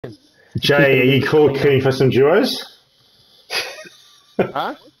Jay, are you keen for some duos?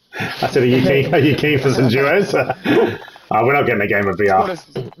 Huh? I said, are you keen for some duos? We're not getting a game of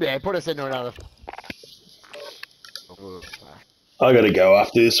VR. Put us into another. I gotta go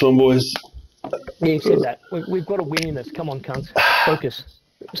after this one, boys. Yeah, you said that. We've got to win in this. Come on, cunts. Focus.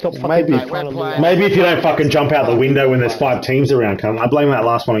 Stop fucking Maybe, trying to lure maybe if you don't fucking against jump out the window when there's players. 5 teams around, cunt. I blame that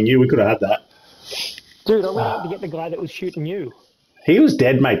last one on you. We could have had that. Dude, I went out to get the guy that was shooting you. He was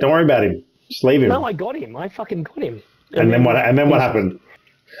dead, mate. Don't worry about him. Just leave him. No, I got him. I fucking got him. And then what? And then what happened?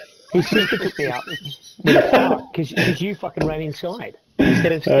 His sister took me out with a car because you fucking ran inside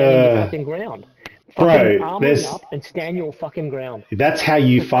instead of standing your fucking ground. Fucking Bro, arm up and stand your fucking ground. That's how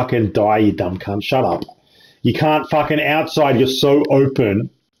you fucking die, you dumb cunt. Shut up. You can't fucking outside. You're so open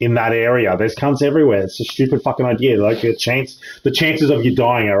in that area. There's cunts everywhere. It's a stupid fucking idea. Like the chances of you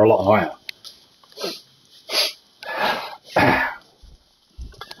dying are a lot higher.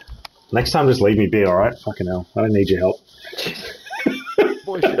 Next time, just leave me be, all right? Fucking hell, I don't need your help.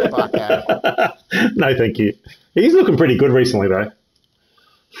 Boy, shit the fuck out. No, thank you. He's looking pretty good recently, though.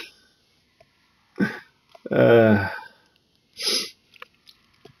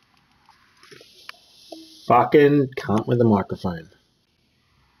 Fucking cunt with the microphone.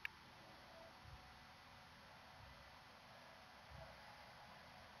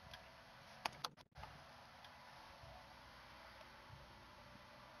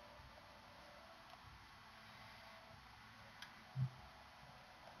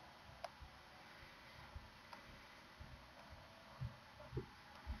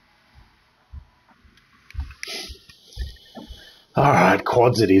 Alright,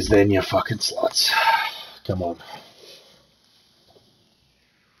 quads it is then, you fucking sluts. Come on.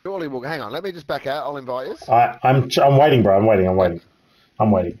 Surely we'll hang on. Let me just back out. I'll invite you. I'm waiting, bro. I'm waiting.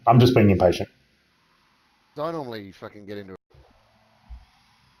 I'm just being impatient. I normally fucking get into it.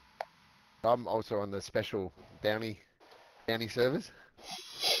 I'm also on the special Downy servers.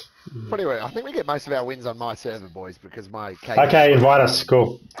 But anyway, I think we get most of our wins on my server, boys, because my Okay, invite us.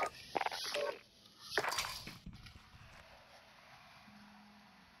 Cool.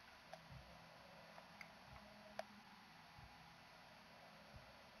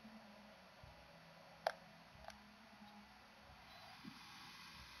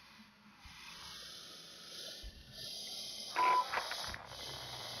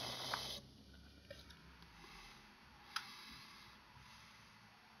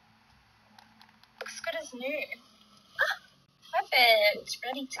 New. Ah, perfect.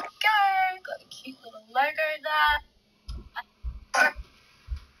 Ready to go. Got a cute little logo there.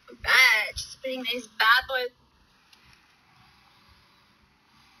 Alright, just putting these bad boys.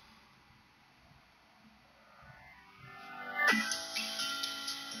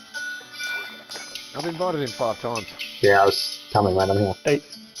 I've invited him 5 times. Yeah, I was coming, mate. I'm here.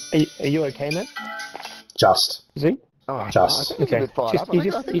 Are you okay, man? Just. Is he? Oh, Just. I think he's a bit fired up. I think You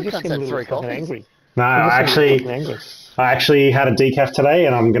we just can't seem a have little 3 fucking coffees. angry. No, I actually had a decaf today,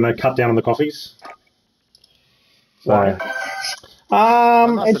 and I'm gonna cut down on the coffees. So, Why?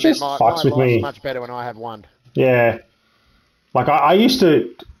 it just fucks with me. Much better when I have one. Yeah, like I used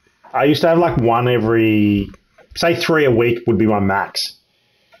to have like one every, say 3 a week would be my max.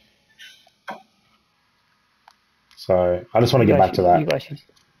 So I just want to get back to that.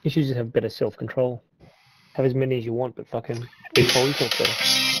 You should just have better self-control. Have as many as you want, but fucking control yourself better.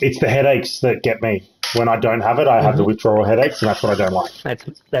 It's the headaches that get me. When I don't have it, I have the withdrawal headaches, and that's what I don't like.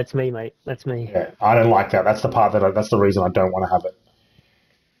 That's me, mate. That's me. Yeah, I don't like that. That's the part that's the reason I don't want to have it.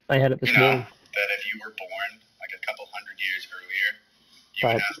 I had it this morning. That if you were born like a couple hundred years earlier, you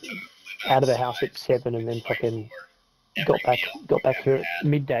would have to live out of the house at 7 and then fucking got back here at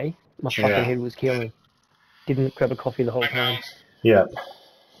midday. My fucking head was killing. Didn't grab a coffee the whole time. Yeah.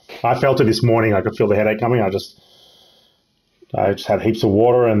 I felt it this morning. I could feel the headache coming. I just had heaps of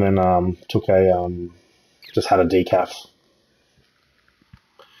water and then just had a decaf.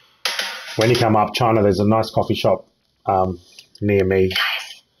 When you come up China, there's a nice coffee shop near me.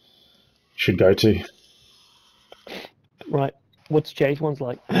 Should go to. Right. What's Jay's one's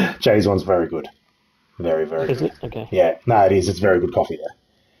like? Jay's one's very good. Very, very good. Is it? Okay. Yeah. No, it is. It's very good coffee there.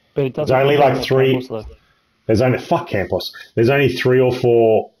 But it doesn't. There's only like 3. Campos, there's only fuck Campos. There's only 3 or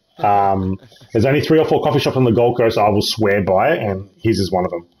 4. There's only 3 or 4 coffee shops on the Gold Coast I will swear by, and his is one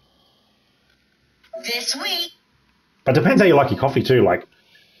of them. This week. But depends how you like your coffee too. Like,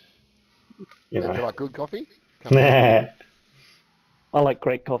 you know. You like good coffee? I like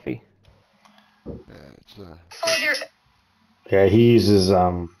great coffee. Yeah, he uses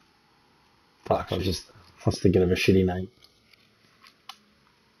fuck. I was thinking of a shitty name.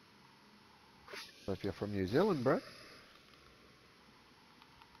 If you're from New Zealand, bro.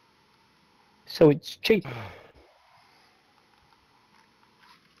 So it's cheap.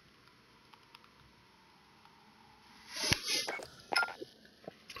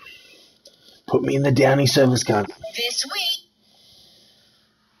 Put me in the Downey service gun. This week.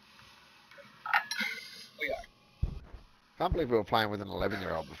 We are. Can't believe we were playing with an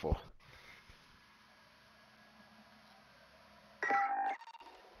 11-year-old before.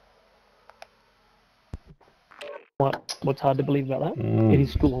 What's hard to believe about that? Mm. It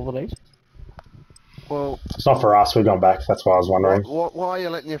is school holidays. Well, It's not for us. We've gone back. That's why I was wondering. why are you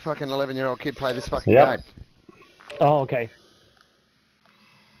letting your fucking 11-year-old kid play this fucking Yep. game? Oh, okay.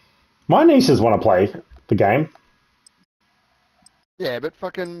 My nieces want to play the game. Yeah, but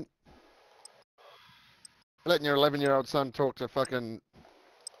fucking letting your 11-year-old son talk to fucking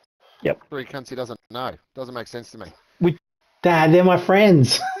Yep. 3 cunts he doesn't know doesn't make sense to me. Dad, they're my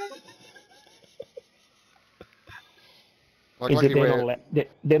friends. Like, Is that lucky they're not we're, allowed?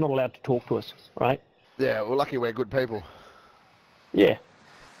 They're not allowed to talk to us, right? yeah, well, lucky we're good people. Yeah.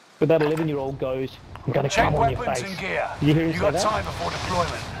 But that 11-year-old goes, "I'm gonna Check come on your weapons face." and gear. Did you hear him You say got that? time before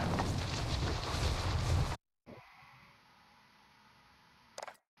deployment.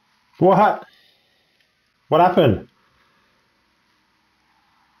 What? What happened?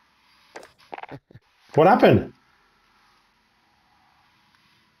 What happened?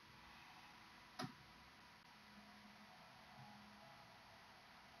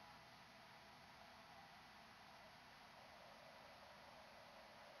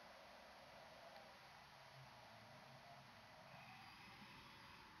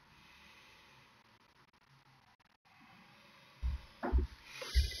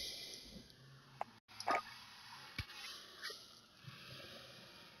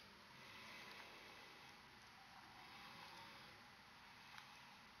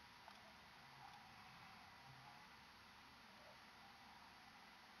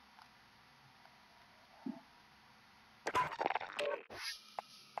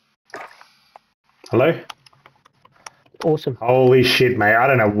 Hello? Awesome. Holy shit, mate. I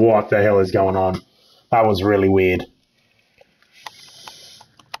don't know what the hell is going on. That was really weird.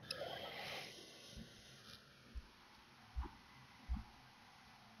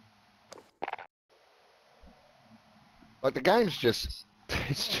 Like, the game's just,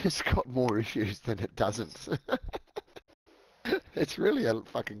 it's just got more issues than it doesn't. It's really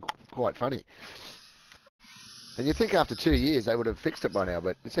fucking quite funny. And you think after 2 years they would have fixed it by now,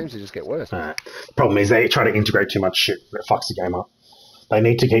 but it seems to just get worse. Problem is they try to integrate too much shit. It fucks the game up. They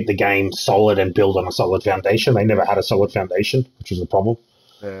need to keep the game solid and build on a solid foundation. They never had a solid foundation, which was the problem.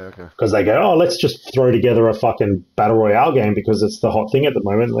 Yeah, okay. Because they go, oh, let's just throw together a fucking Battle Royale game because it's the hot thing at the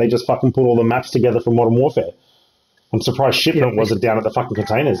moment. And they just fucking put all the maps together for Modern Warfare. I'm surprised Shipment wasn't down at the fucking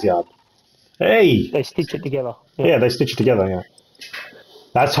containers yard. Hey! They stitch it together. Yeah, they stitch it together, yeah.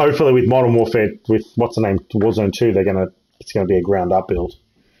 That's hopefully with Modern Warfare, with what's the name, Warzone 2, it's gonna be a ground up build.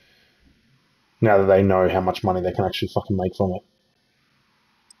 Now that they know how much money they can actually fucking make from it.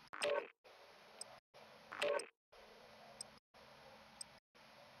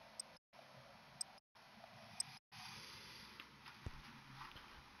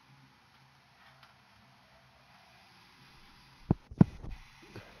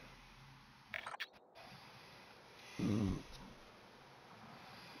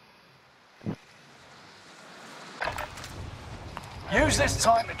 Use this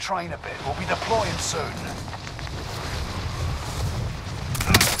time to train a bit. We'll be deploying soon.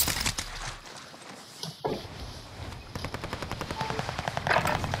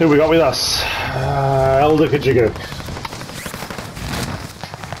 Who we got with us? Elder Kajigo.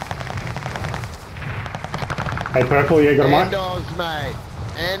 Hey, Purple, you got a mic? Endos, mate.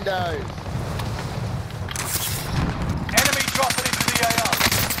 Endos. Enemy dropping into the AO.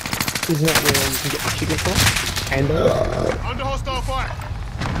 Isn't that where you can get the chicken from? And Under hostile fire.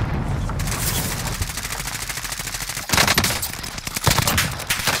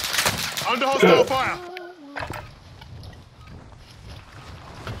 Under hostile fire.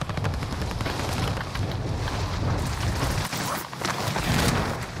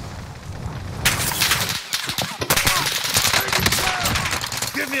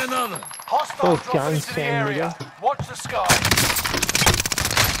 Give me another. Hostile Both dropping guns, into the Sam, area. Watch the sky.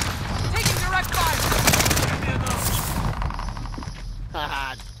 Taking direct fire. Give me another.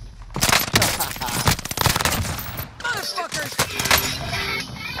 Motherfuckers.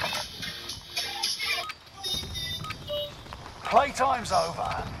 Playtime's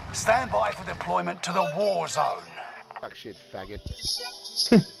over. Stand by for deployment to the war zone. Fuck shit, faggot.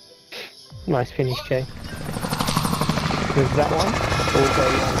 nice finish, Jay. There's that one. Also,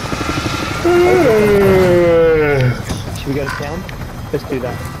 should we go to town? Let's do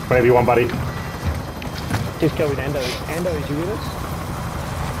that. Whatever you want, buddy. Just go with Ando. Ando, is you with us?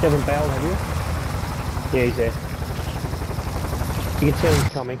 You haven't bailed, have you? Yeah, he's there. You can tell he's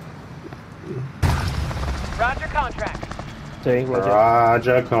coming. Roger contract. See, Roger.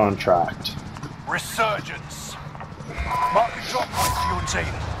 Roger contract. Resurgence. Mark a drop point for your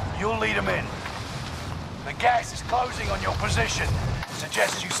team. You'll lead them in. The gas is closing on your position.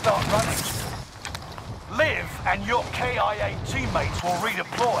 Suggest you start running. Liv and your KIA teammates will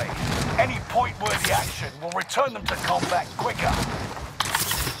redeploy. Any point-worthy action will return them to combat quicker.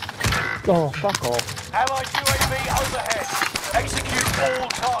 Oh, fuck off. Allied UAV overhead. Execute all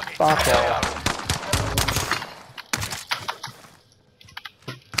targets. Fuck KO. off.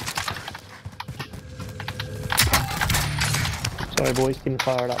 Sorry, boys, didn't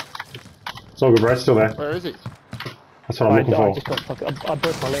fire it up. It's all good, bro. Still there. Where is he? That's what I'm looking I for. just got fucking. I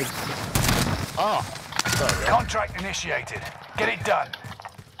broke my legs. Oh, sorry. Yeah. Contract initiated. Get it done.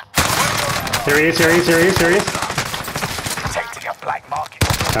 Here he is, here he is, here he is, here he is. Detecting a black market.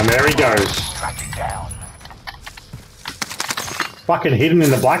 And there he goes. Track it down. Fucking hidden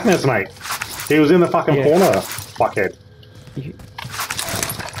in the blackness, mate. He was in the fucking Yeah. corner, fuckhead. You-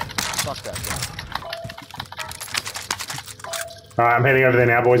 Fuck that guy. Alright, I'm heading over there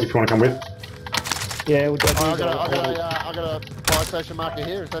now, boys, if you want to come with. Yeah, we'll I got a fire station marker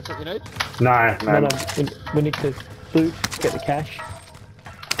here. If that's what you need. No, No, no. we need to loot, get the cash,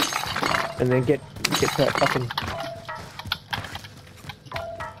 and then get to that fucking.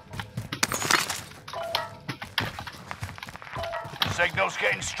 Signal's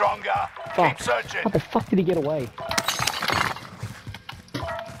getting stronger. Fuck. Keep searching. How the fuck did he get away?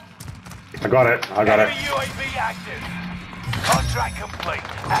 I got it, I got Enemy it. UAV active. Contract complete.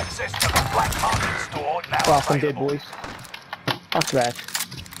 Access to the black market store now Fuck, I'm dead, available. boys. Fuck that.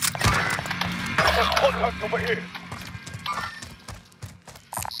 Contact over here.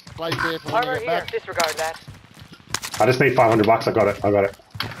 Play careful when Armor you get here. back. Disregard that. I just need $500. I got it, I got it.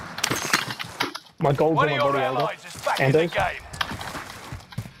 My gold's One on of my your body, Elder. allies is back in the Anders? game.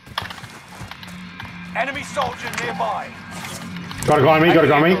 Enemy soldier nearby. Got a guy on me, got a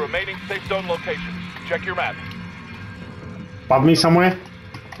guy on me. Remaining safe zone locations. Check your map. Above me somewhere.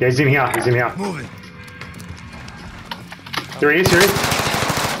 Yeah, he's in here, he's in here. Moving. Here he is, here he is.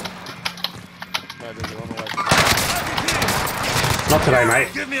 Maybe he's on the way. Not today,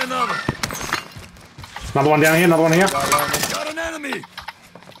 mate. Give me another. Another one down here, another one here. Got an enemy.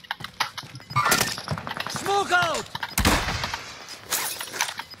 Smoke out.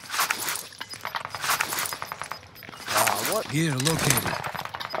 What? Here, located.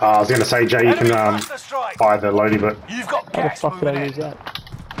 I was going to say, Jay, you can Cluster strike. buy the loadie, but You've got How the gas fuck did I moving lose in. that?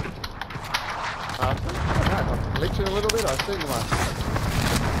 I don't know. I'm glitching a little bit. I've seen my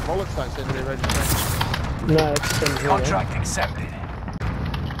bullets don't seem to be registering. No, it's the same here. Contract accepted.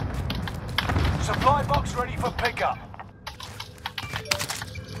 Supply box ready for pickup.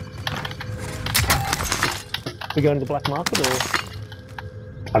 We going to the black market or?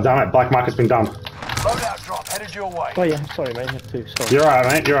 I've done it. Black market's been done. Loadout drop headed your way. Oh yeah, sorry mate, I have to. Sorry. You're alright,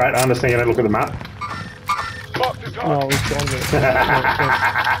 mate. You're alright. I understand you don't look at the map. Mark the target. No, it's gone with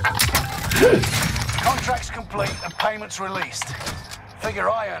it. Contract's complete and payments released. Figure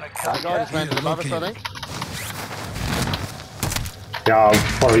I earn a The cut. guy just landed above us, I think. Yeah, I'll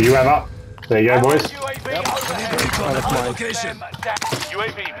follow you up. There you go, boys. UAV Yep. overhead. Oh, that's mine. Location.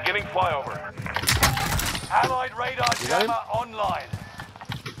 UAV beginning flyover. Allied radar You got him? jammer online.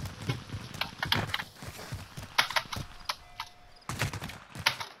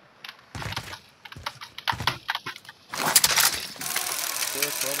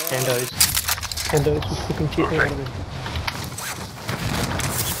 Endos was fucking shit out of him.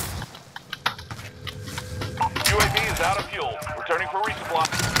 UAV is out of fuel. Returning for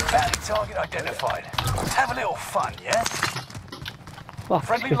resupply. Bounty target identified. Have a little fun, yeah? Fuck,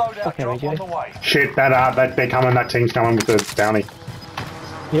 Friendly fuck loadout out drop of me, on Jay. the way. Shit, that they're coming. That team's coming with the bounty.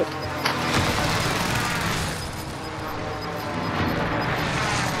 Yep.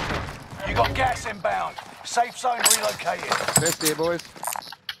 You got gas inbound. Safe zone relocated. Best here, boys.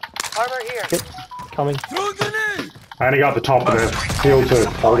 Armor here. Yep. Coming. I only got the top of the field to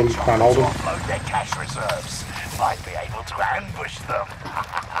hold them, try and hold them. Offload their cash reserves. Might be able to ambush them.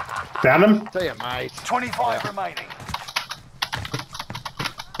 Found them? See ya, mate. 25 remaining.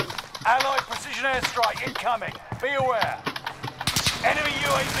 Allied precision airstrike incoming. Be aware. Enemy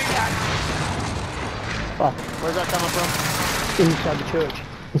UAV active. Fuck. Where's that coming from? Inside the church.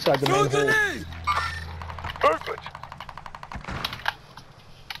 Inside the main hall. Perfect.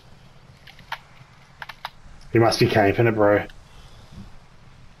 He must be camping it, bro.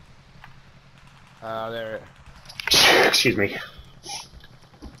 There. Excuse me.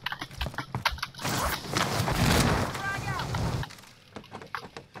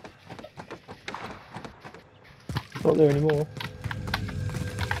 Not there anymore.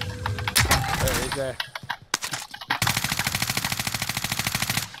 There he is there.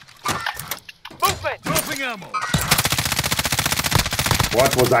 Movement! Dropping ammo.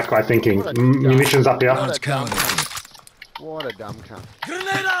 What was that guy thinking? What a dumb- Munitions up here. What a dumb cunt. What a dumb cunt.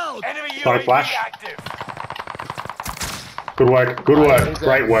 Grenade out. Enemy Sonic UAV flash. active. Good work. Good work.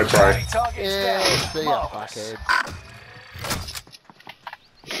 Great work, bro. Bounty targets Yeah, down. see ya, Marvelous. fuckhead.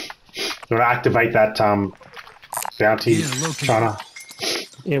 You want to activate that bounty, Yeah, located. China?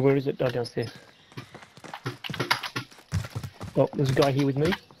 Yeah, where is it? Oh, downstairs. Oh, there's a guy here with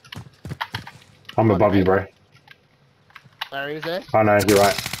me. I'm above you, bro. There he is there. I know, you're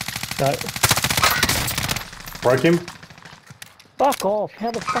right. No. Broke him? Fuck off!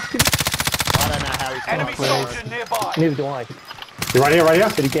 How the fuck did... I don't know how he's Enemy got it. soldier nearby. Neither do I. You're right here, right here?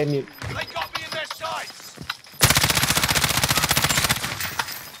 But he gave me... They got me in their sights.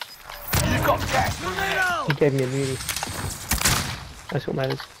 You've got gas. Grenade out. He gave me a mutie. That's what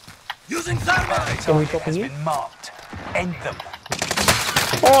matters. Using thermite. Are we Target dropping has you? been marked. End them.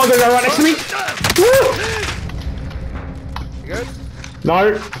 Oh, there's a guy right next to me! Woo! You good?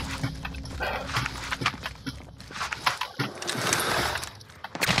 No.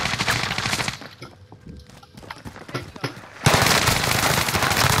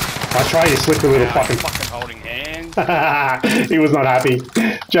 I try to slip a little fucking... holding hands. He was not happy.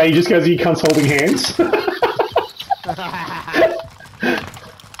 Jay just goes, you cunts holding hands.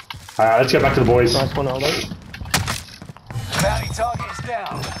 Alright, let's get back to the boys. Nice one, Aldo. Bounty target is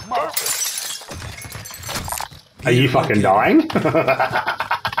down. Marvelous. Are you fucking dying?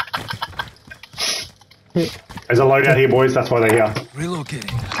 There's a loadout here, boys. That's why they're here. Relocating.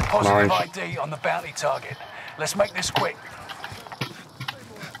 Positive Orange. ID on the bounty target. Let's make this quick.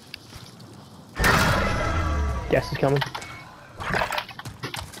 Gas is coming.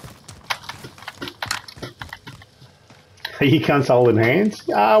 Are you cunts holding hands?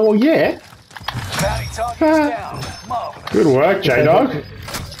 Well, yeah. Bounty target is down. Marvelous. Good work, J-Dog.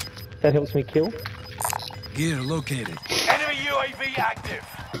 That helps me kill. Gear located. Enemy UAV active.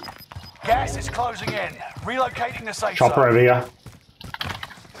 Gas is closing in. Relocating the safe Chopper zone. over here.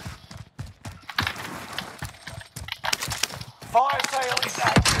 Fire sale is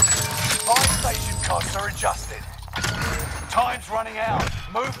active. Fire station costs are adjusted. Time's running out.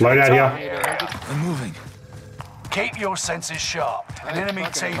 Move to Loadout the here. target area. I'm moving. Keep your senses sharp. An enemy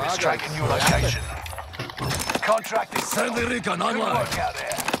fucking team is buggers. tracking your location. Contract is friendly recon online. Work out there.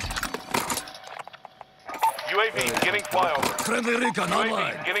 UAV beginning flyover. Friendly recon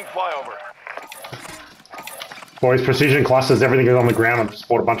UAV beginning flyover. Boys, precision clusters, everything is on the ground. I've just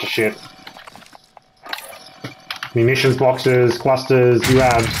bought a bunch of shit. Munitions boxes, clusters,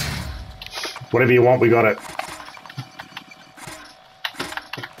 UAVs. Whatever you want, we got it.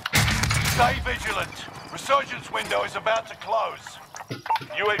 Stay vigilant. Resurgence window is about to close.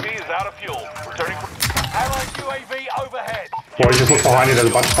 UAV is out of fuel. Returning for... Allied UAV overhead. Boys, just look behind you. There's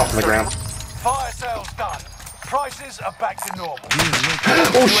a bunch of stuff on the ground. Fire sales done. Prices are back to normal.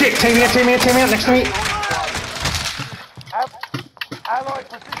 Oh shit! Team out, team out, team out next to me. Allied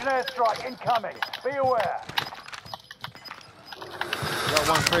precision airstrike incoming. Be aware. Got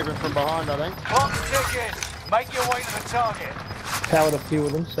one creeping from behind, I think. Clock's ticking. Make your way to the target. Powered a few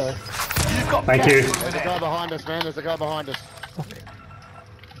of them, so... You've got Thank gas you. moving There's a in. guy behind us, man. There's a guy behind us.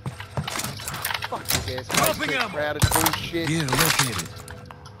 Fuck this Dropping ammo. crowded bullshit. located.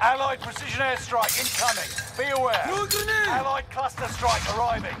 Allied precision airstrike incoming. Be aware. Allied cluster strike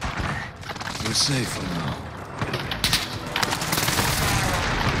arriving. We're safe for now.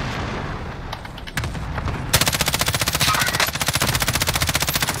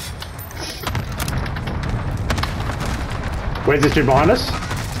 Where's this dude behind us?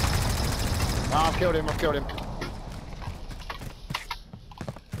 Oh, I've killed him. I've killed him.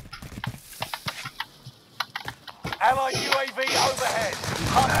 Allied UAV overhead.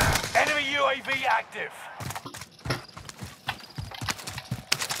 Enemy UAV active.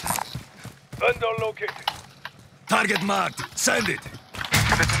 Thunder located. Target marked. Send it.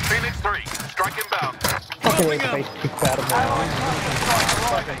 This is Phoenix 3. Strike inbound. Fucking airspace kicked out of my Allied cluster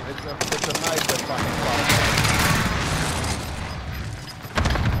strike arriving. It's a major fucking fight.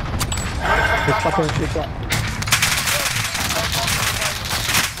 It's fucking it's like,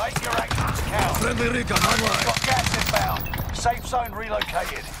 Make your actions count. Friendly recon online. Got gas inbound. Safe zone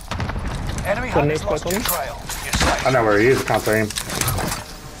relocated. Enemy Got an hunters lost airstrike on your him? trail. You're safe. I know where he is. I can't see him.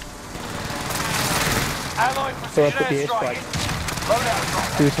 Allied so I precision put the airstrike. airstrike. Loadout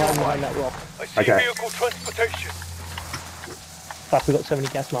drop. He was hiding behind that rock. I see Okay. vehicle transportation. Fuck, we got so many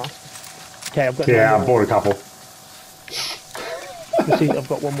gas masks. Okay, I've got Yeah, I one bought a couple. more. I've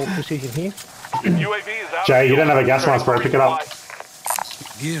got one more precision here. UAV is out. Jay, of you don't fuel. have a gas mask, bro. Pick it up.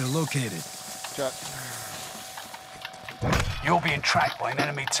 Gear located. Check. You're being tracked by an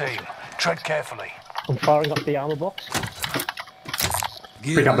enemy team. Tread carefully. I'm firing up the armor box.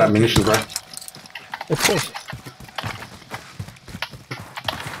 Gear Pick up that located. munitions, bro. Of course.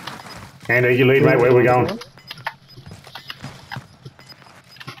 Andy, you lead, mate. Where we going?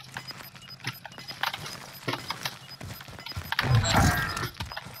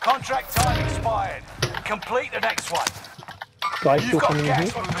 Contract time expired. Complete the next one. Guys You've still got coming in here.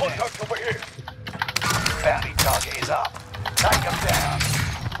 gas moving in. Bounty target is up. Take them down.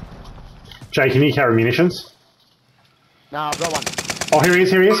 Jay, can you carry munitions? No, I've got one. Oh, here he is,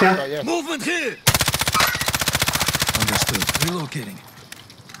 So, yeah. yeah. Movement here! Understood. Relocating.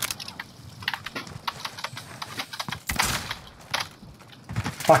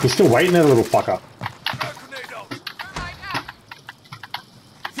 Fuck, he's still waiting there, little fucker. Grenade out!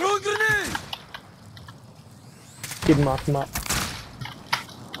 Throw a grenade! Didn't mark him up.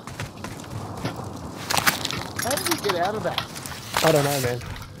 How did he get out of that? I don't know, man.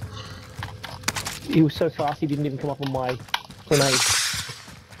 He was so fast he didn't even come up on my grenade.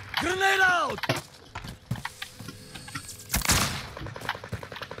 Grenade out!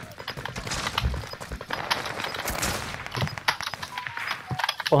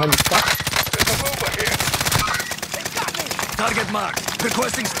 Behind the truck. Target marked.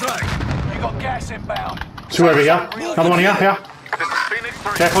 Requesting strike. You got gas inbound. Two over here. Another one here, here. This is Phoenix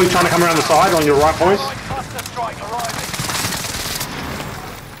 3. Careful, he's trying to come around the side on your right, boys. Allied cluster strike arriving.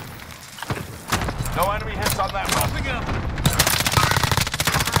 No enemy hits on that one. Popping up.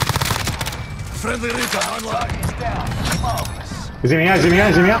 Friendly recon online. Target is down. Marvelous. He's in here, he's in here,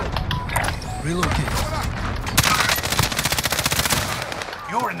 he's in here. Relocate.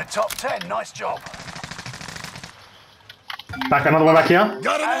 You're in the top 10. Nice job. Back, another one back here.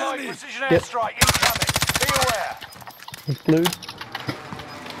 Got an Allied enemy! precision airstrike incoming. Be aware. He's blue.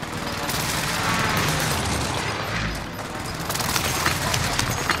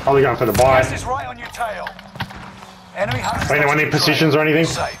 Oh, we're going for the buy. Gas is right on your tail. Enemy hunters. Anyone need positions or anything?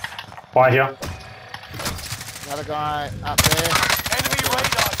 Safe. Buy here. Another guy up there. Enemy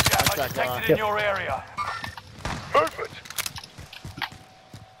radar jammer that guy. detected in your area. Perfect.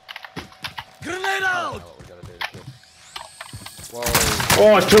 Grenade out! What we gotta do to kill. Whoa.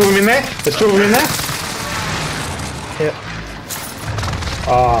 Oh, there's two of them in there. There's two of them in there. Yep.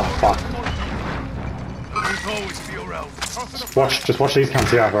 Oh, fuck. We'll always be around. Just watch these cunts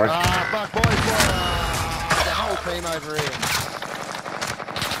here, bro. Fuck, boys, boys. The whole team over here.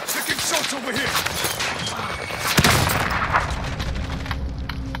 Taking shots over here.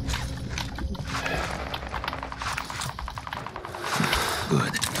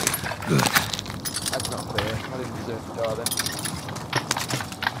 Good. Good. That's not fair. I didn't deserve to die then.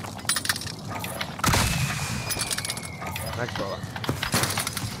 Thanks, brother.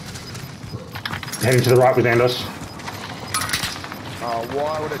 Heading to the right with Andos. Oh,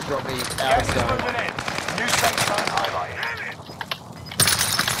 why would it drop me out Gas of is zone? moving in. New safe zone highlighted.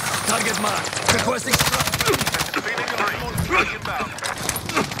 Target marked. Requesting strike. Phoenix 3. Inbound.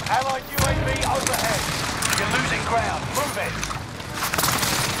 Allied UAV overhead. You're losing ground. Move it.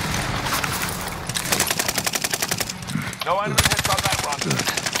 No enemy hits on that run.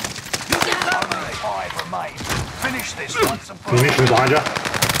 Only 5 remain. Finish this once and for all. Munitions behind you.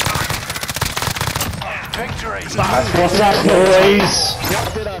 Victory. What's up, boys?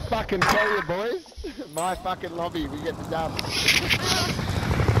 What did I fucking tell you, boys? My fucking lobby, we get the dub.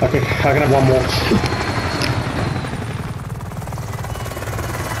 Okay, I can have one more.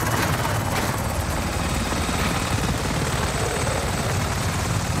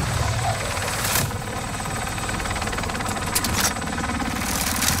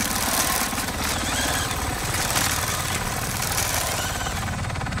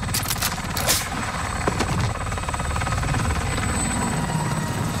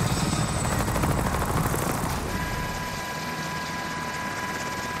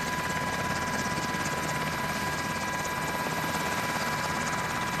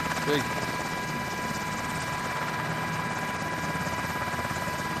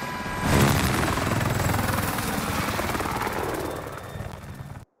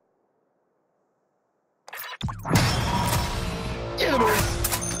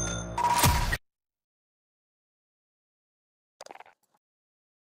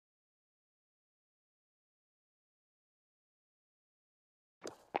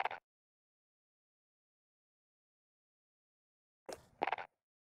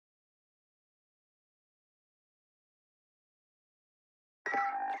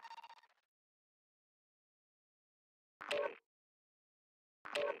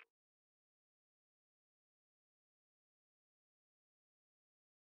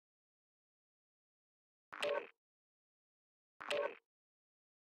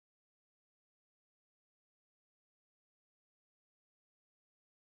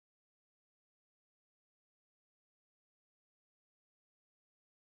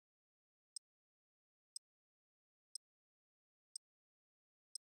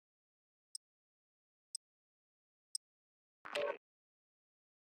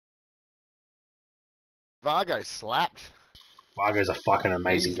 Vargo slapped. Vargo's a fucking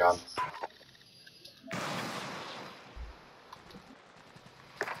amazing gun.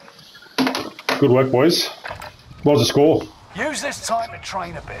 Good work, boys. What was the score? Use this time to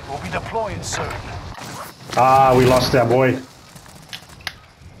train a bit. We'll be deploying soon. Ah, we lost our boy.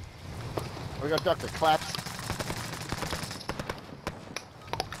 We got Dr. Claps.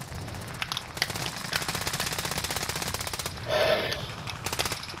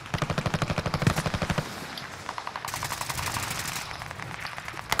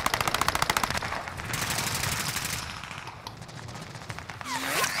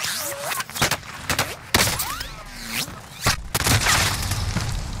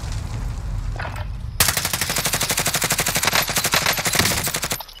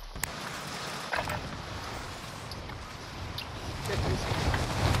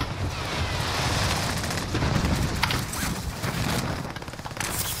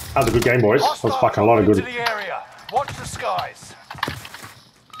 That was a good game, boys. That was fucking a lot of good. Into the area. Watch the skies.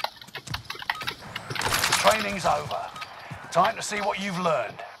 The training's over. Time to see what you've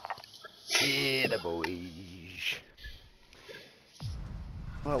learned. Yeah, the boys.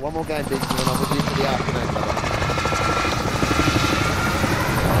 Right, one more game, Biggs, and then I'm with you for the afternoon, brother.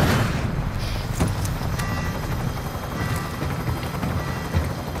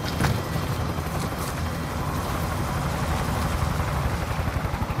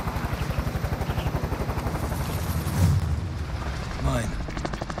 Mine.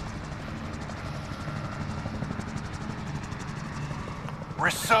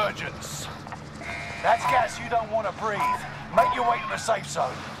 Resurgence. That's gas you don't want to breathe. Make your way to the safe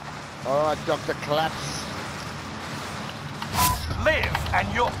zone. All right, Dr. Claps. Liv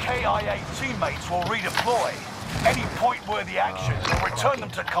and your KIA teammates will redeploy. Any point-worthy action will return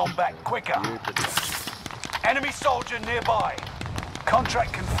them to combat quicker. Enemy soldier nearby.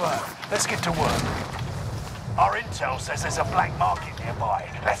 Contract confirmed. Let's get to work. Our intel says there's a black market nearby.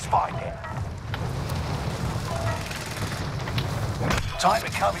 Let's find it. Time to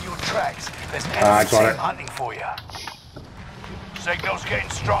cover your tracks. There's an enemy team hunting for you. Signal's getting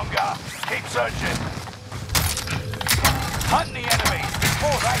stronger. Keep searching. Hunt the enemies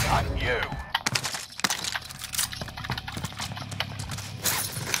before they hunt you.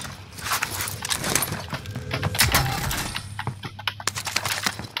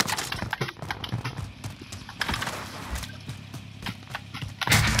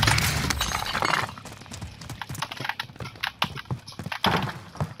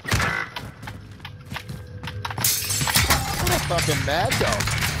 Fucking mad dog.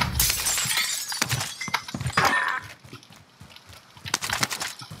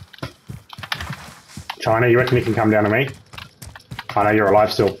 China, you reckon you can come down to me? I know you're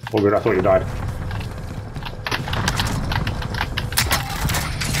alive still. All good, I thought you died.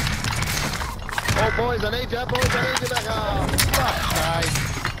 Oh, boys, I need you, boys, I need you back. Oh, fuck,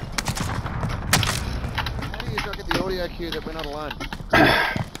 How do you not get the audio cue that we're not alone?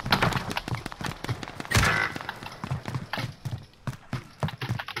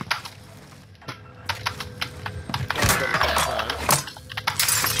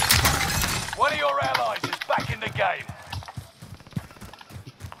 One of your allies is back in the game.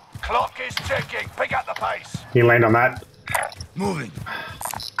 Clock is ticking. Pick up the pace. You land on that. Moving.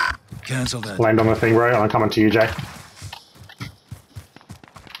 Cancel that. Land on the thing, bro. I'm coming to you, Jay.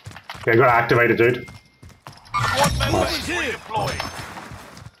 Yeah, got to activate it, dude. Squad member is redeployed.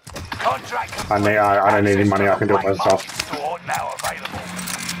 Contract I don't need any money. I can do it myself. Store now available.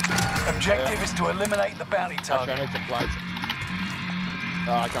 Objective is to eliminate the bounty target. I need some plates.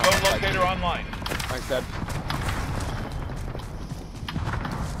 Oh, I can't. Phone locator online. Thanks, Dad.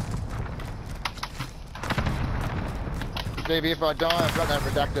 Stevie, if I die, I've got that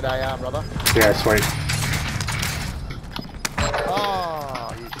redacted AR, brother. Yeah, sweet.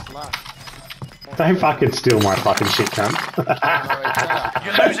 Oh, you slut. Don't fucking steal my fucking shit, cunt.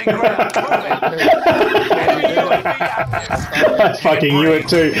 You're losing ground. Move it. I fucking knew it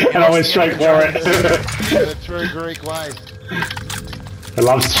too, and I went straight for it. The true Greek way. I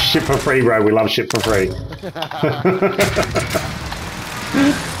love shit for free, bro. We love shit for free.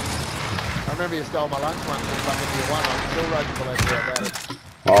 I remember you stole my lunch once in fucking year one. I'm still raging about it.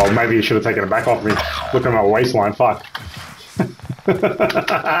 Oh, maybe you should have taken it back off me. Look at my waistline, fuck.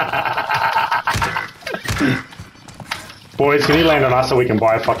 Boys, can you land on us so we can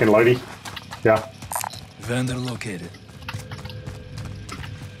buy a fucking loadie? Yeah. Vendor located.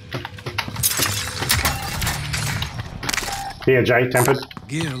 Here, Jay, tempered.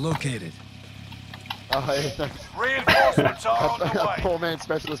 Gear located. Oh, yeah, thanks. Reinforcements are on the way. Poor man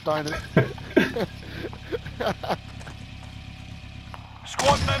specialist bonus.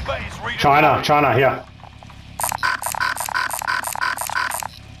 Squad member is redeployed. China, here.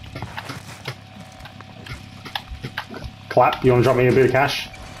 Flap, you want to drop me a bit of cash?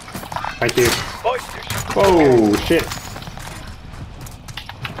 Thank you. Oysters. Oh, shit.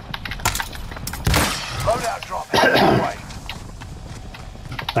 Loadout drop heading your way.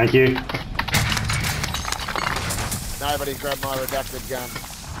 Thank you. Nobody grabbed my redacted gun.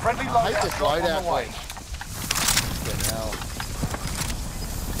 Friendly Take this loadout drop loadout, on the way. Fucking hell.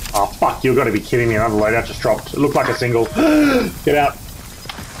 Oh, fuck, you've got to be kidding me. Another loadout just dropped. It looked like a single. Get out.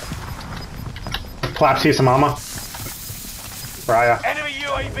 Claps, here's some armor. Where are ya? Enemy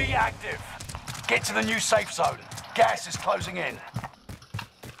UAV active. Get to the new safe zone. Gas is closing in.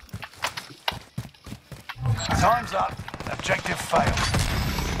 Time's up. Objective failed.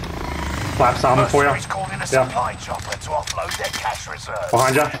 Claps armor for ya. Mercenaries called in a Yeah. supply chopper to offload their cash reserves.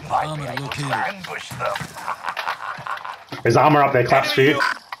 Behind ya. Might Armor be able to located. ambush them. There's armor up there, Claps for you.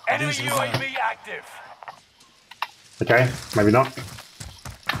 Enemy This is UAV active. Okay, maybe not.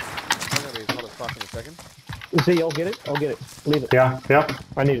 I'm gonna be as hot as fuck in a second. See, I'll get it. I'll get it. Leave it. Yeah, yeah.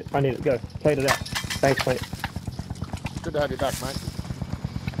 I need it. I need it. Go. Take it out. Thanks, mate. Good to have you back, mate.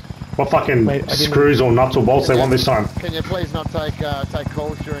 What fucking Mate, I didn't- screws or nuts or bolts they want this time? Can you please not take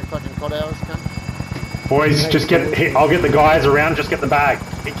calls during fucking COD hours, cunt? Boys, just get hit. I'll get the guys around, just get the bag.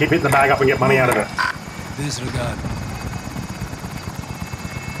 Keep hitting the bag up and get money out of it. Disregard.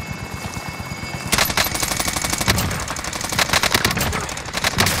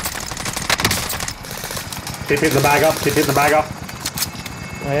 Keep hitting the bag up, keep hitting the bag up.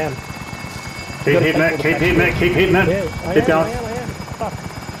 I am. Keep hitting it, keep hitting it, keep hitting it. Yeah, Keep going. I am.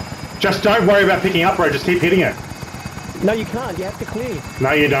 Fuck. Just don't worry about picking up, bro. Just keep hitting it. No, you can't. You have to clear.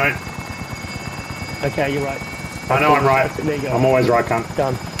 No, you don't. Okay, you're right. I know I'm right. There you go. I'm always right, cunt.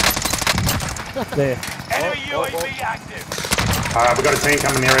 Done. There. Enemy UAV active. Alright, we've got a team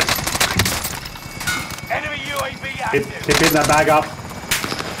coming near us. Enemy UAV Keep active. hitting that bag up.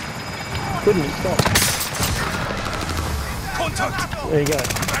 Couldn't stop. Contact. There you go.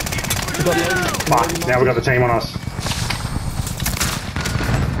 You got loading. Fuck, now we've got the team on us.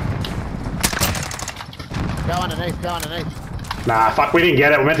 Go underneath, go underneath. Nah, fuck, we didn't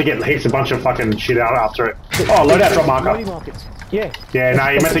get it. We're meant to get heaps a bunch of fucking shit out after it. Oh, loadout drop Loading marker. markets. Yeah. Yeah, nah,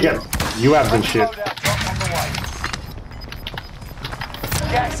 you're meant to get UAVs and shit. Loadout drop on the way.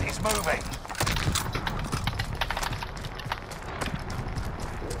 Gas is moving.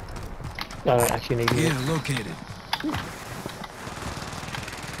 No, I don't actually need Gear it. located.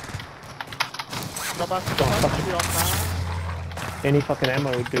 Stop us, Any fucking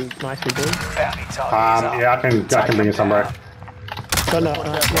ammo would do nicely, dude. Bounty target. Yeah, I can bring you some, bro. No.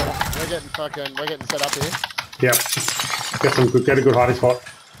 We're getting set up here. Yep. Get a good hiding spot.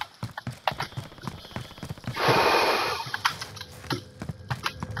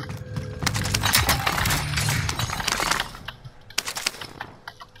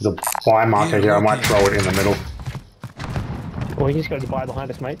 There's a buy marker here. I might throw it in the middle. Well, you just got to buy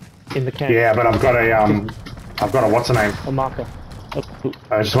behind us, mate. In the camp. Yeah, but I've got a what's the name? A marker.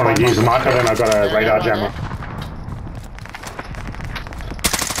 I just want to use the marker, then I've got a radar jammer.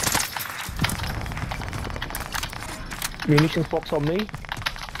 Munitions box on me.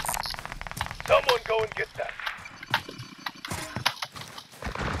 Someone go and get that.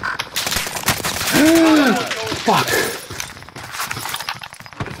 Fuck.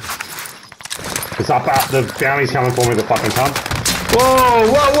 It's up, the bounty's coming for me, the fucking cunt.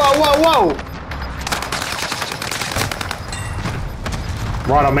 Whoa, whoa, whoa, whoa, whoa!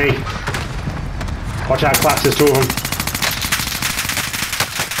 Right on me. Watch out, Claps, there's two of them.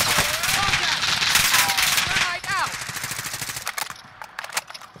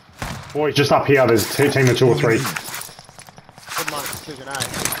 Boys, just up here, there's a team of two or three. Good one, choosing A.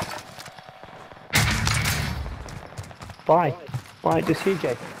 Bye, just here,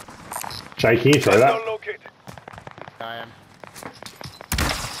 Jake. Jake, can you throw that? I am.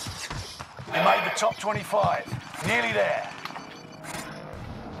 You made the top 25. Nearly there.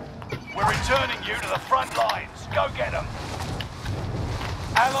 We're returning you to the front lines. Go get them.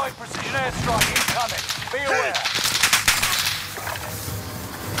 Allied precision airstrike incoming. Be aware.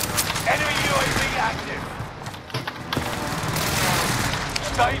 Enemy UAV active.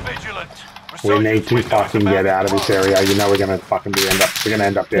 Stay vigilant. We need to fucking get out of this area. You know we're gonna fucking we're gonna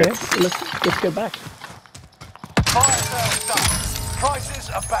end up there. Yeah, let's go back. Fire sales done. Prices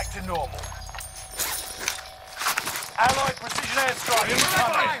are back to normal. Allied precision airstrike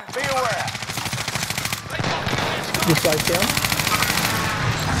incoming. Be aware. This guy's down.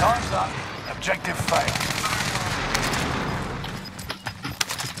 Time's up. Objective failed.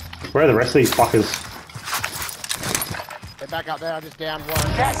 Where are the rest of these fuckers? They're back up there, I just downed one.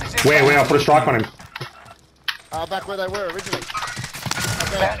 Gas is in. Where? I'll put a strike on him. Back where they were originally.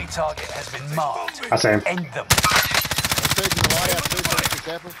 Bounty target has been marked. I see him. End them. There's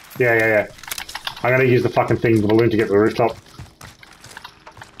careful. Yeah. I'm gonna use the fucking thing, the balloon, to get to the rooftop.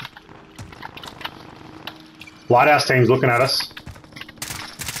 Lighthouse team's looking at us.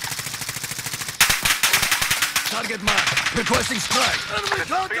 Target mark. Requesting strike. Enemy Phoenix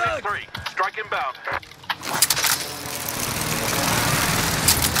contact. 3, strike inbound.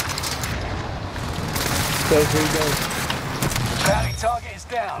 Go, go. Bounty target is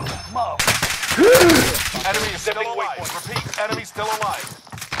down. Mark. Enemy is still alive. Repeat, enemy still alive.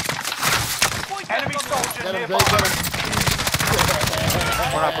 Enemy soldier Get him, nearby. Jay, get him.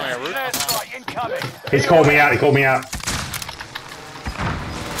 What happened there, Root? Airstrike incoming. He's called me out. He called me out.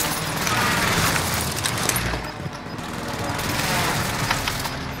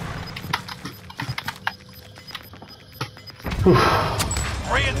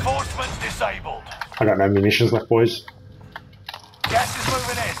 Reinforcements disabled. I got no munitions left, boys. Gas is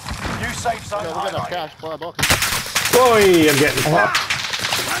moving in. New safe zone Yeah, we got enough highlighted. cash. Buy a box. Boy, I'm getting fucked.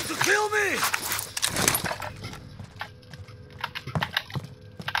 Time to kill me.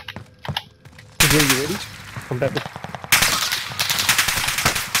 Are you ready? I'm back with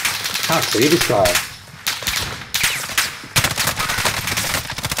Can't see this guy.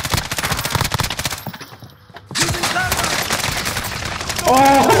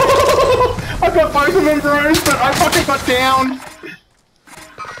 Oh! I got both of them, bros, but I fucking got down.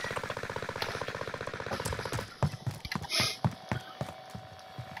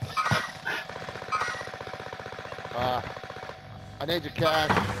 I need your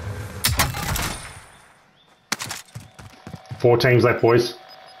cash. 4 teams left, boys.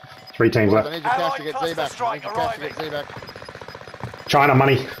 3 teams I left. need your cash to Allied get cluster Z back. I strike need your cash to get arriving. Z back. China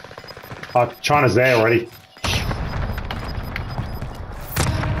money. China's there already.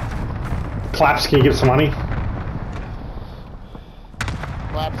 Claps, can you give some money?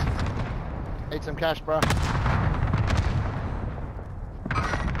 Claps. Need some cash, bro.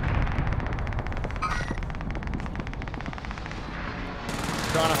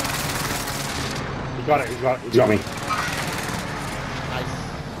 China. You got it, you got it. You got me. Nice.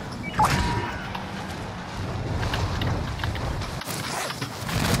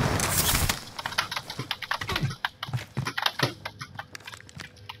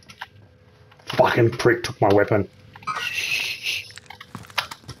 Fucking prick took my weapon.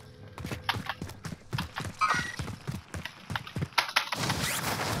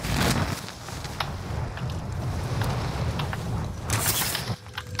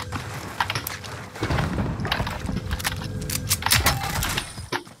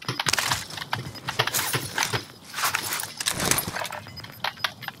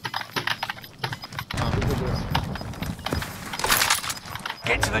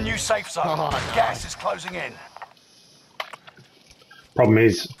 Get to the new safe zone. Oh, no. Gas is closing in. Problem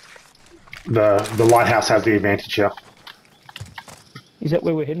is, the lighthouse has the advantage here. Is that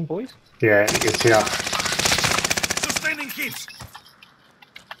where we're heading, boys? Yeah, it's here. Sustaining hits.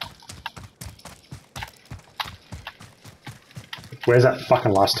 Where's that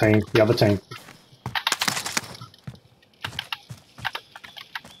fucking last team? The other team.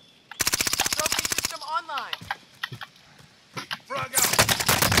 Trophy system online. Frag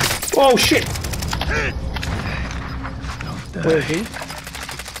out. Oh shit! Where is he?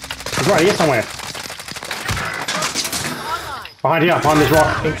 He's right here somewhere. Online. Behind here, behind this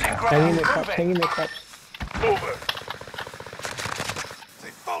rock. Losing Hang in ground. there, Claps. Move Hang it. in there, Claps. Over. They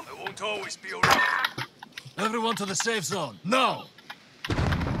found it won't always be around. Everyone to the safe zone. Now.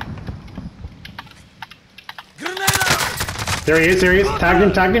 Grenade out. There he is, there he is. Tagged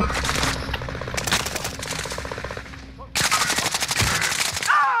him, tagged him.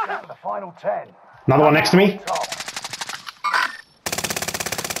 Down to the final 10. Another one next to me. Top.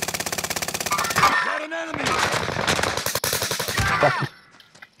 Got an enemy.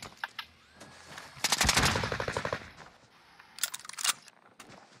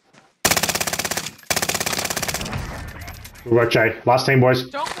 Good work, Jay. Last team, boys.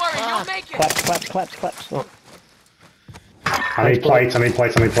 Don't worry, you'll make it. Claps, claps, claps, claps. Oh, I need plates, I need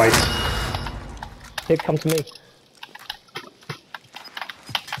plates, I need plates. here, come to me.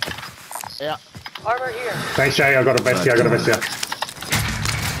 Yeah. Armor here. Thanks, Jay. I got a vest here, I got a vest here.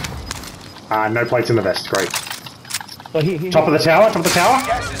 No plates in the vest. Great. Oh, here. Top of the tower, top of the tower.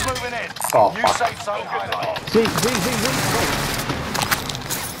 Gas is moving in. Oh, New fuck. safe zone highlighted. Z.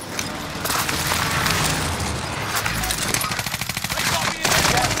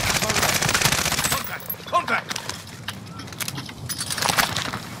 Contact. Contact.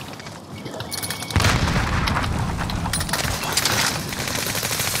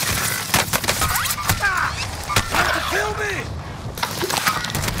 Kill me.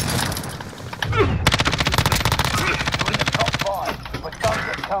 We're in the top 5. We're done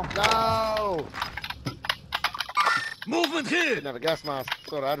Come. No! Movement here! Didn't have a gas mask.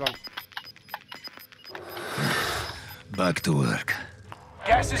 Thought I had one. Back to work.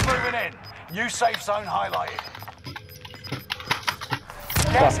 Gas is moving in. New safe zone highlighted.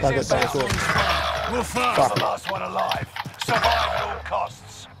 Gas Fuck, is I got inbound. that. Move That's fast! the last one alive. Survive at all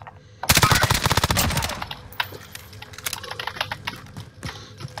costs.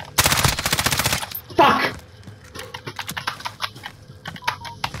 Fuck!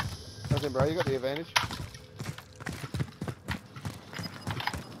 Nothing, bro. You got the advantage.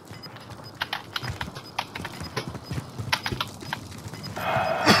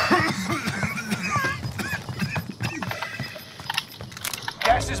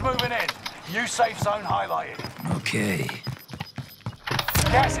 Gas is moving in. New safe zone highlighted. Okay.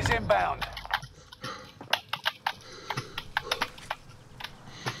 Gas is inbound.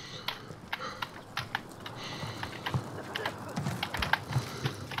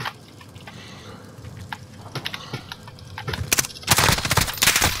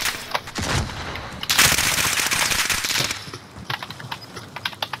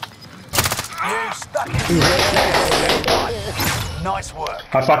 You stuck it. Nice work.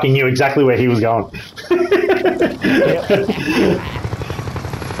 I fucking knew exactly where he was going.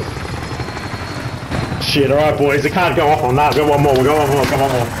 Shit, alright boys, it can't go off on that. We've got one more, we've got one more, come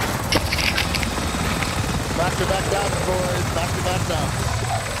on more. Back to back down, boys. Back to back down.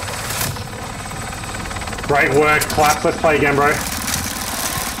 Great work, claps, let's play again, bro.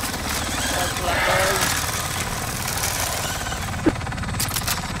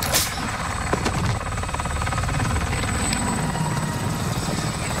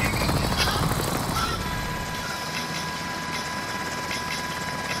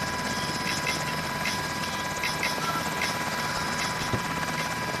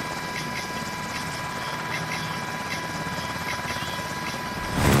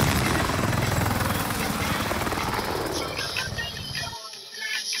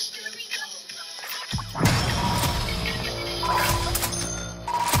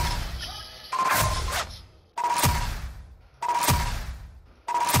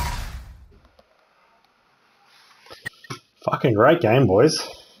 Fucking great game, boys.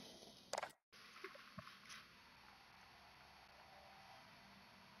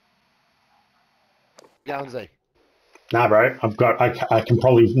 Guernsey. Nah, bro, I can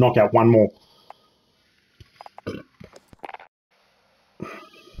probably knock out one more.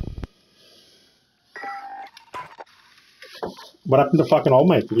 What happened to fucking old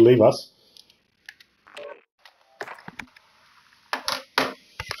mate? Did he leave us?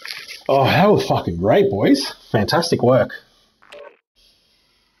 Oh, that was fucking great, boys. Fantastic work.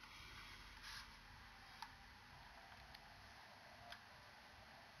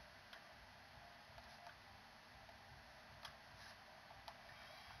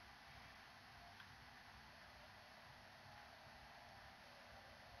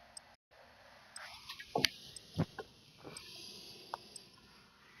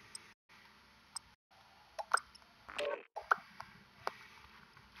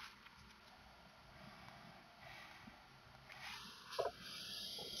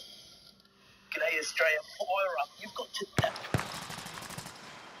 G'day Australia, fire up. You've got to...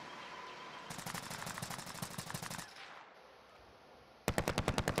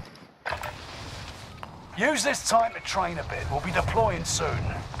 Use this time to train a bit. We'll be deploying soon.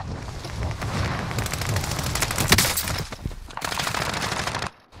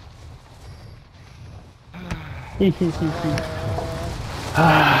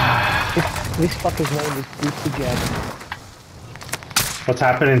 This fucker's name is Goofy Jab. What's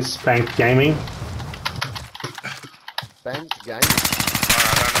happening, Spank Gaming? Spank's game.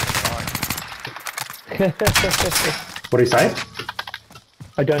 What do you say?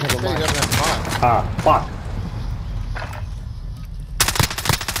 I don't have a He mic. doesn't have time. Ah, fuck.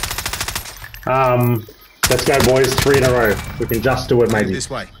 Let's go, boys. 3 in a row. We can just do it, maybe. This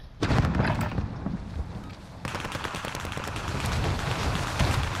way.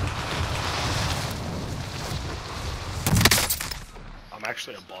 I'm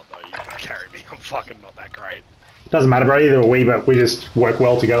actually a bot though, you can carry me. I'm fucking not that great. Doesn't matter, bro. Either are we, but we just work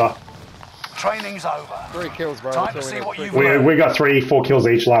well together. Training's over. 3 kills, bro. Time That's to all see what need. you've We learned. got 4 kills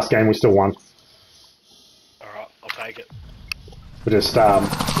each last game. We still won. Alright, I'll take it. We just,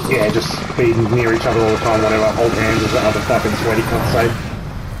 yeah, just be near each other all the time, whatever. Hold hands as the other fucking sweaty can't say.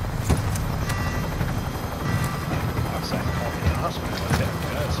 I'd say coffee and ass, man. That's how it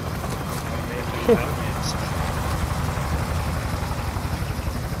goes.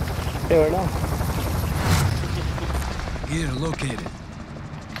 Fair enough. Gear located.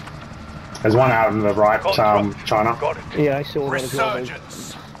 There's one out in the right, China. Got it. Yeah, I saw that as well.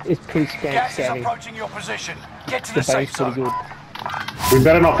 Resurgence. It's pretty Gas is scary. approaching your position. Get to The the safe base pretty zone. good. We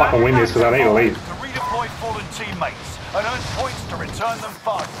better not fucking win this because I need to leave. To redeploy fallen teammates and earn points to return them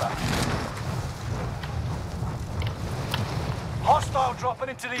faster. Hostile dropping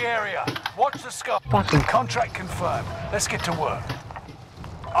into the area. Watch the sky. Fucking Contract confirmed. Let's get to work.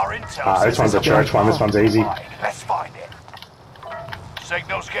 Our intel Ah, this says one's a there's church one. This one's easy. Right, let's find it.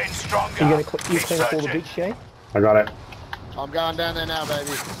 Signal's getting stronger. you gonna you Keep clean up all the searching. beach, Shay? I got it. I'm going down there now, baby.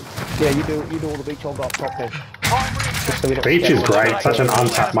 Yeah, you do all the beach. I'll go up top then. Primary So we don't Beach is scatter. great. Such an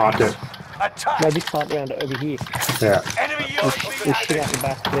untapped market. Attack. No, this part around over here. Yeah. Enemy There's UAV shit out the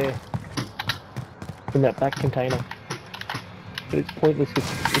back there. In that back container. But it's pointless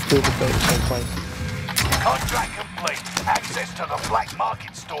if two of us go to the same place. Contract complete. Access to the black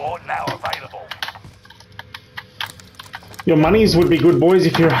market store now available. Your monies would be good, boys,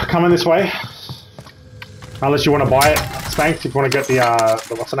 if you're coming this way. Unless you want to buy it, Spank, if you want to get the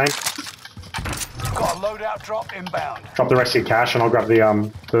what's the name? Got a loadout drop inbound. Drop the rest of your cash and I'll grab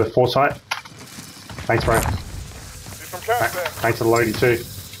the Foresight. Thanks, bro. Thanks for the loadie too.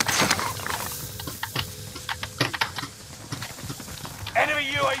 Enemy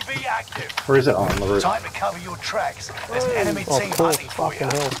UAV active. Where is it? Oh, on the roof. Time to cover your tracks. There's an enemy Oh, team cool. hunting for you.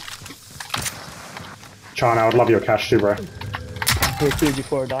 Fucking hell. China, I would love your cash too, bro. Here's two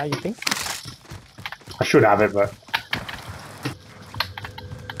before I die, you think? I should have it, but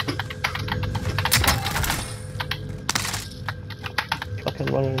Fucking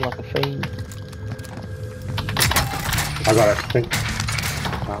running like a fiend. I got it, I think.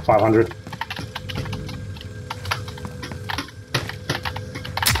 500.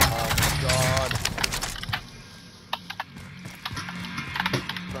 Oh my god.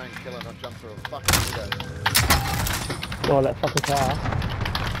 Try and kill it, I'll jump through a fucking window. Oh, that fucking car.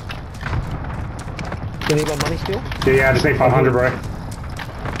 Do you need my money still? Yeah, I just need 500, bro.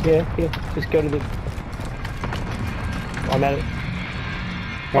 Yeah, just go to the... I'm at it.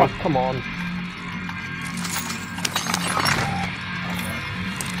 What? Oh, come on.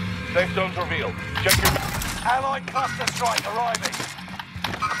 Safe zone's revealed. Check your Allied cluster strike arriving.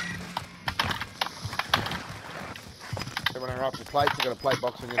 Everyone hang up your plates, I've got a plate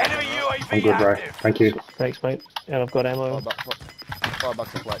box in your Enemy UAV I'm good, bro. active. Thank you. Thanks, mate. And I've got ammo.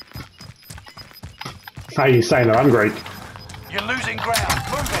 $5 a plate. How are you saying that I'm Greek? You're losing ground.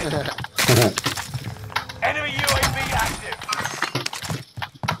 Move it. Enemy UAV active.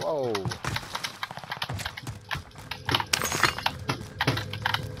 Whoa.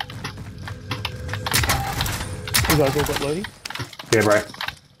 You guys all got loading? Yeah, bro.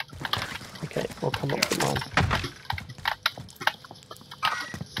 Okay, I'll come up with mine.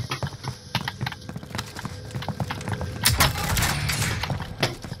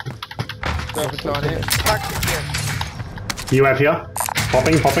 Serpentine here. UAV here.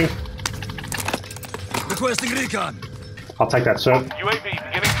 Popping. Requesting recon. I'll take that, sir. UAV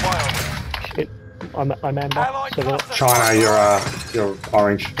beginning flyover. Shit. I'm amber, Allied so cluster China, you're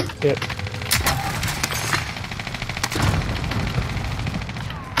orange. yep.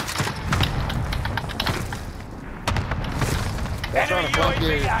 They're trying to flank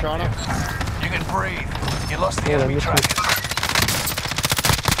you, China. You can breathe. You lost the Yeah, enemy missed me. trackers.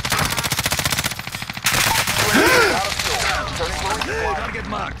 Target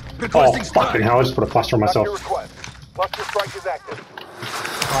marked. Oh, Requesting strike. fucking hell, I just put a cluster on myself. Your request. Cluster strike is active.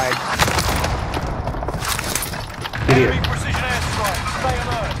 Hide. Idiot. Enemy precision airstrike. Stay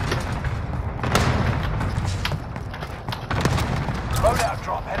alert. Loadout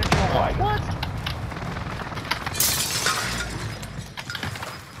drop headed your way. What?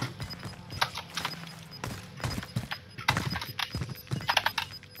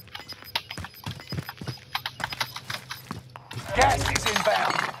 Gas is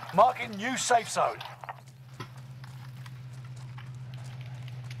inbound. Marking new safe zone.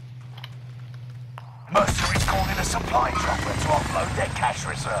 Mercenaries called in a supply dropper to offload their cash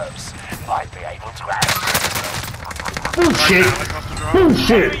reserves. Might be able to add. Bullshit!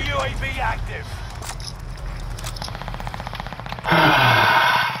 Bullshit! Enemy UAV active.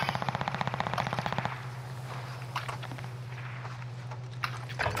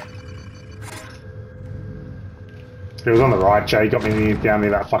 It was on the right, Jay. Got me down near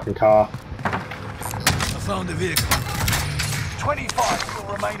that fucking car. I found a vehicle. 25 still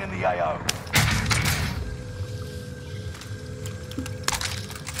remain in the AO.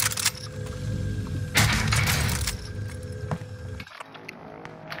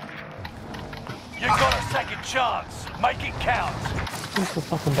 You've got a second chance. Make it count. Who's the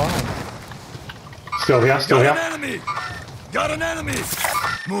fucking buy? Still here, still Got here. an enemy. Got an enemy.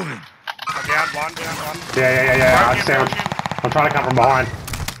 Moving. Down one, down one. Yeah. I understand. I'm trying to come from behind.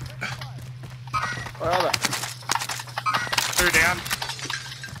 Where are they? 2 down.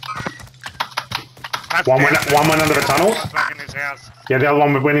 One went under the tunnels. Back in this house. Yeah, the other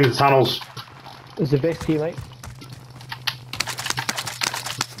one went into the tunnels. There's a vest here, mate.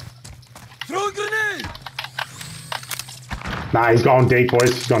 Throw a grenade! Nah, he's gone deep,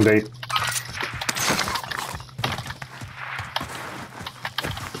 boys. He's gone deep.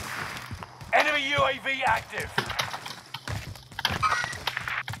 Enemy UAV active.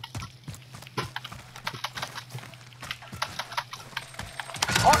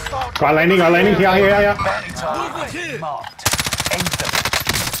 Hostile Guy landing. Here. bounty target marked. End them.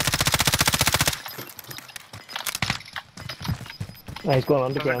 Oh, he's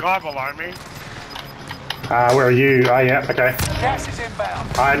gone There's a underground. guy below me. Where are you? Oh, yeah, okay. Gas is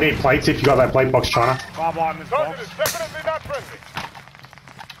inbound. I need plates if you got that plate box, China. Guy behind this box. Definitely not friendly.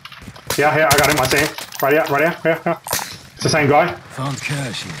 Yeah, here, I got him, I see him. Right here. It's the same guy. Found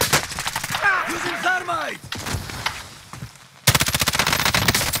cash here. Using thermite!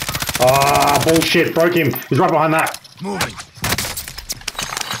 Ah, bullshit, broke him. He's right behind that. Moving.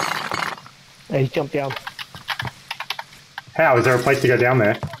 Oh, he's jumped down. How? Is there a place to go down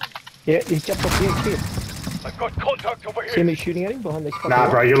there? Yeah, he's jumped up here. I've got contact over See here. me shooting at him behind this fucking Nah, wall?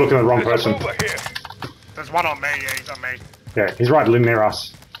 bro, you're looking at the wrong There's a person. mover here. There's one on me, yeah, he's on me. Yeah, he's right near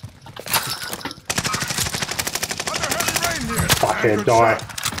us. Under heavy rain here. Fuckhead, die.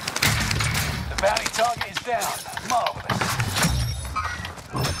 The bounty target is down. Marvelous.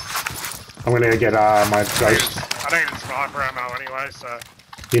 I'm gonna get my ghost. I need a sniper ammo anyway, so...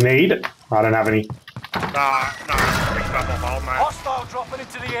 You need? I don't have any. No, picked up on hold, mate. Hostile dropping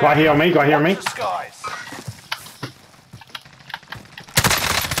into the area. Guy here on me, Watch the skies.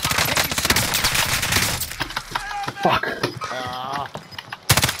 Fuck.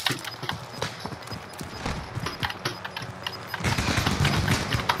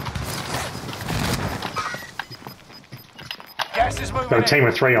 Gas is moving. Got a team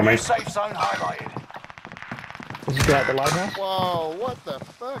of 3 on me. New safe zone highlighted. Is he at the lighthouse? Whoa, what the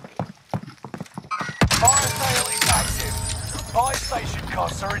fuck? Fire sale is active. Buy station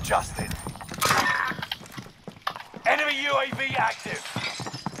costs are adjusted. Enemy UAV active.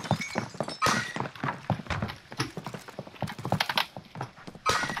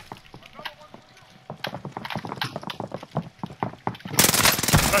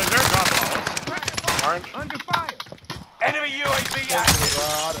 So is there a guy below us? Orange? Under fire. Enemy UAV active.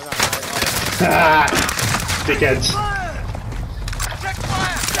 Well, I don't know. Ah, dickheads. Check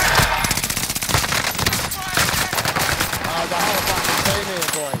fire! Oh, the whole fucking team here,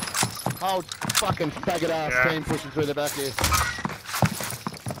 boys. Whole fucking faggot ass Yeah. team pushing through the back here.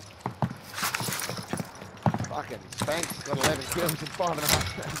 Fucking Spanks got 11 kills and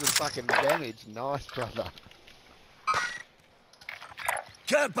 5,500 fucking damage. Nice, brother.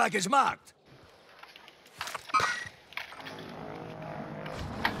 Care package marked.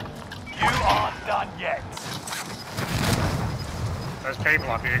 You aren't done yet. There's people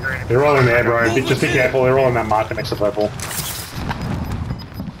up here, green. They're all in there, bro. Just be careful. They're all in that marker next to purple.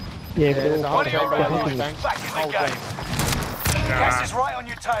 Yeah, There's a but whole One of team your behind rounds you, Spanks. back in Whole the game. team. Gas is right on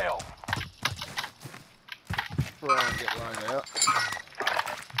your tail. Bro, get loaned out.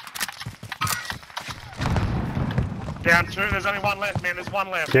 Down 2, there's only one left, man. There's one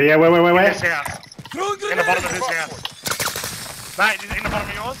left. Yeah, where? In this house. Throw a In grenade! the bottom of this house. Mate, is it in the bottom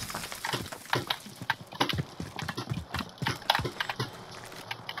of yours?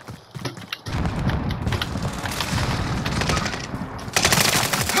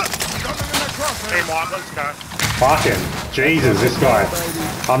 Team white, let's go. Fucking Jesus, this guy.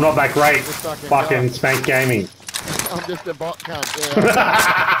 I'm not that great. Fucking Spank Gaming. I'm just a bot cunt, yeah.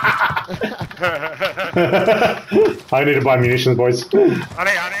 I need to buy munitions, boys. I need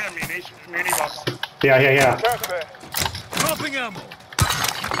a muni box. Yeah. Cash there. Dropping ammo.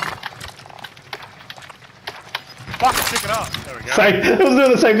 Fuck, pick it up. There we go. Same. It was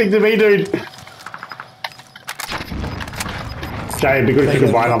doing the same thing to me, dude. Jay, it'd be good if you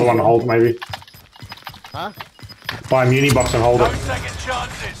could buy another one and hold, maybe. Huh? Buy a muni box and hold No it. second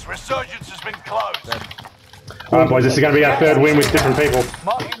chances. Resurgence has been closed. Alright, boys, this is going to be our 3rd win with different people.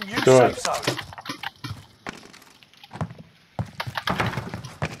 Marking new Do it. safe zone.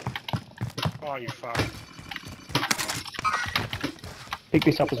 Oh, you fuck. pick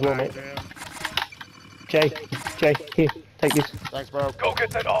this up as well, mate. Yeah. Jay, here, take this. Thanks, bro. Go get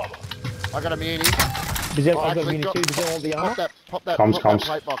that armor. I got a muni. Does that, Oh, I've got actually, muni too. Does that want the armor? Pop that Comms.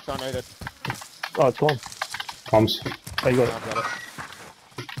 plate box. I need it. Oh, it's gone. Comms. Oh, you got I've it. got it.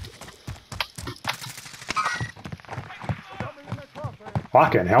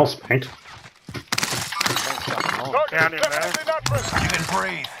 Fucking hell, Spank. Down in there. Definitely not friendly. You can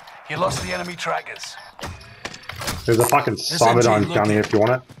breathe. You lost the enemy trackers. There's a fucking Cyberdyne gun here if you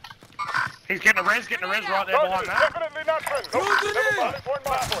want it. He's getting a res right there behind that. Definitely not friendly. Never mind. Point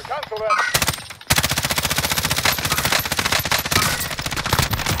mark for it. Cancel that.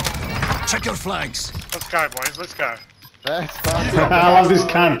 Check your flanks. Let's go, boys. Let's go. That's fucking I love this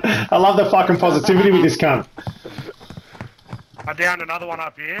cunt. I love the fucking positivity with this cunt. I downed another one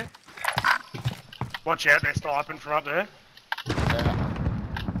up here. Watch out, they're sniping from up there.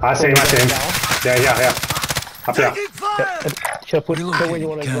 I see him. Yeah. Up there. Should I put where you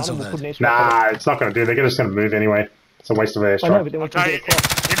want to run and we'll put an airstrike? Nah, it's not going to do. They're just going to move anyway. It's a waste of I know, airstrike. but then we I'll can tell get you,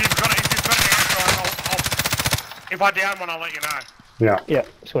 across. if you've got an airstrike, if I down one, I'll let you know. Yeah. Yeah,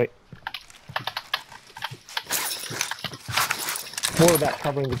 sweet. More about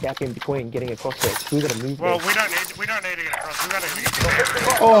covering the gap in between, getting across there. We've got to move Well, there. we don't need to get across. We don't need to get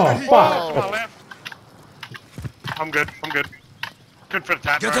across. Oh, To fuck. my left. I'm good. Good for the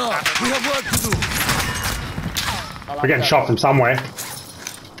tap. Get up. We have work to do. We're getting shot from somewhere.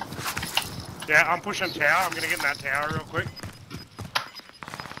 Yeah, I'm pushing tower. I'm gonna get in that tower real quick.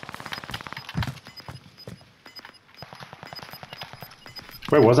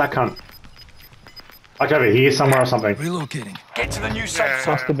 Where was that cunt? Like over here somewhere or something. Relocating. Get to the new safe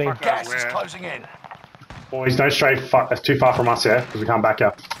Must have been. zone. Gas is Yeah. closing in. Boys, don't stray that's too far from us, yeah? Because we can't back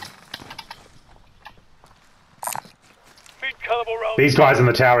up. Feed caliber round. These guys in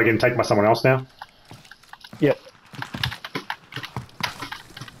the tower are going to take by someone else now. Yep.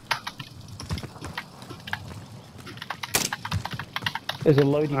 There's a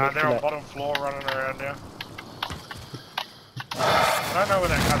loading next They're to on that. bottom floor running around now. I don't know where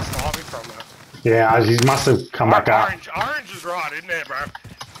that cut's sniping from though. Yeah, he must have come back up. Orange is right, isn't there, bro?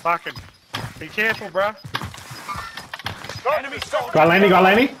 Fucking, be careful, bro. Enemy soldier. Got Laney?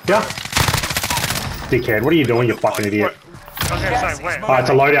 Yeah? Dickhead, what are you doing, you fucking idiot? I was gonna say where. Oh, it's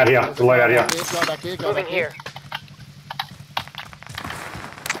a loadout here. Go back here. Moving here.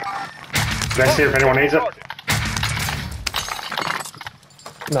 Let's see if anyone needs it.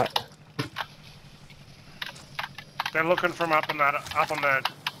 No. They're looking from up on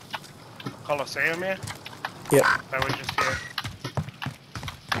the Coliseum here. Yep. They were just here.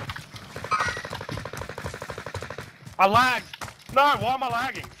 I lagged. No, why am I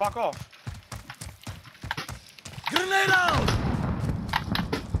lagging? Fuck off. Grenade out.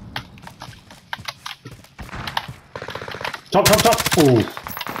 Top. Ooh.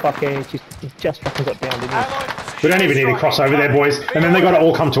 Fucking, just fucking got down, didn't he? We don't even need to cross over there, boys. And then they got to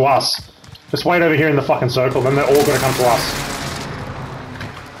all come to us. Just wait over here in the fucking circle, then they're all going to come to us.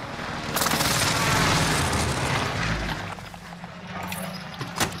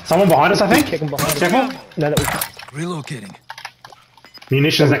 Someone behind us, I think? Check 'em behind us. Careful. No, that was... Relocating.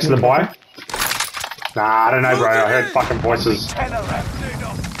 Munitions next to the buy. Nah, I don't know, bro. I heard fucking voices.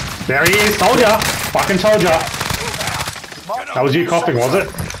 There he is. Told ya. Fucking told ya. That was you coughing, was it?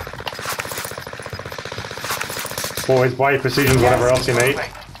 Boys, buy your precisions, whatever else you need.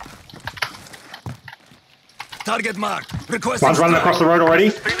 Target marked. Requesting One's running across the road already.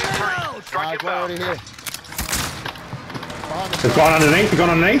 Guys, we're already here. They've gone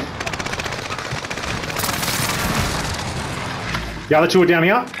underneath. The other two are down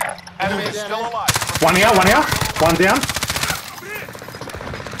here. Enemy is still alive. One here. One down.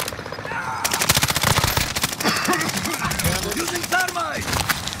 Using thermite.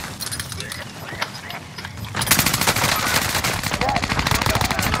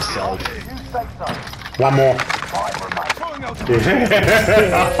 One more.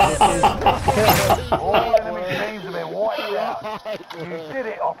 All enemy teams have been wiped out. You did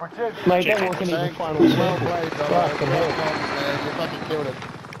it, operative. Mate, that wasn't even final Well circle. played, though. Fucking hell. Well done, man. You fucking killed it.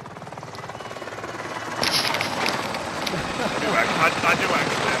 I do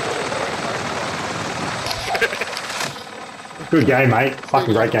actually. Good game, mate.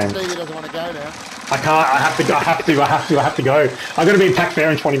 Fucking great game. Stevie doesn't want to go now. I can't. I have to go. I have to go. I'm gonna be in Pac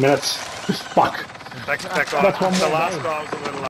Fair in 20 minutes. Fuck. That guy, That's one the more last game. guy was a little